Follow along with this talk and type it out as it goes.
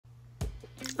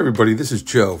Everybody, this is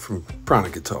Joe from Prana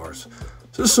Guitars.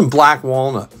 So this is some black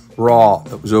walnut raw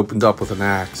that was opened up with an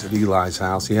axe at Eli's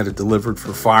house. He had it delivered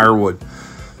for firewood.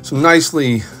 Some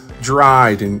nicely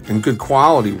dried and good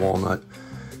quality walnut.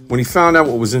 When he found out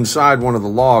what was inside one of the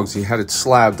logs, he had it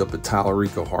slabbed up at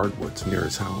Tallarico Hardwoods near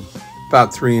his home.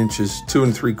 About 3 inches, 2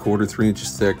 3/4, 3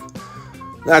 inches thick.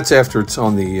 That's after it's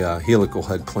on the helical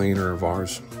head planer of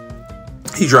ours.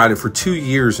 He dried it for 2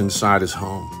 years inside his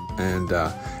home. And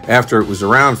after it was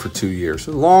around for 2 years,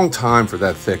 a long time for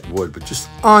that thick wood, but just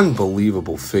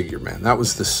unbelievable figure, man. That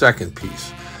was the second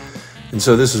piece. And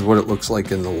so this is what it looks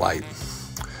like in the light.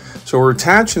 So we're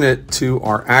attaching it to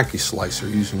our Accu-Slicer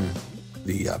using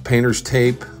the painter's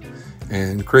tape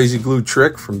and crazy glue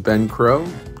trick from Ben Crow.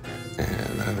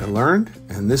 And I learned,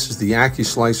 and this is the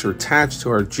Accu-Slicer attached to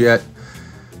our Jet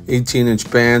 18-inch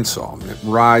bandsaw. And it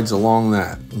rides along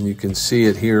that. And you can see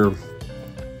it here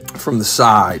from the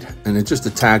side, and it just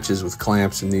attaches with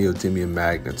clamps and neodymium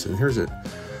magnets. And here's it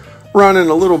running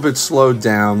a little bit slowed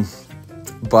down,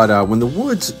 but when the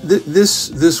wood's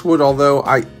this wood, although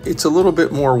it's a little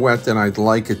bit more wet than I'd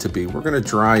like it to be, we're going to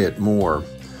dry it more.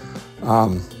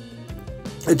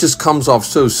 It just comes off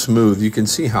so smooth. You can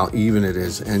see how even it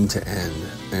is end to end.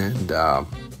 And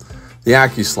the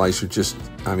Accu-Slicer just,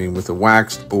 I mean, with the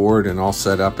waxed board and all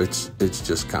set up, it's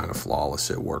just kind of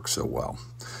flawless. It works so well.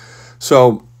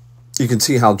 So you can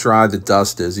see how dry the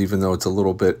dust is, even though it's a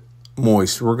little bit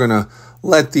moist. We're going to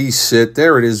let these sit.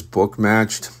 There it is, book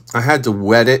matched. I had to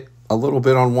wet it a little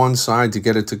bit on one side to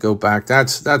get it to go back.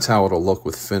 That's how it'll look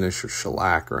with finish or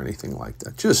shellac or anything like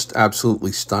that. Just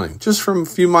absolutely stunning. Just from a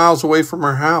few miles away from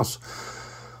our house.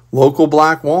 Local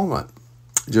black walnut.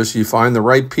 Just you find the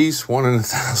right piece, 1 in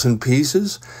 1,000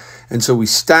 pieces. And so we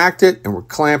stacked it, and we're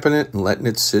clamping it and letting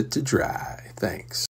it sit to dry. Thanks.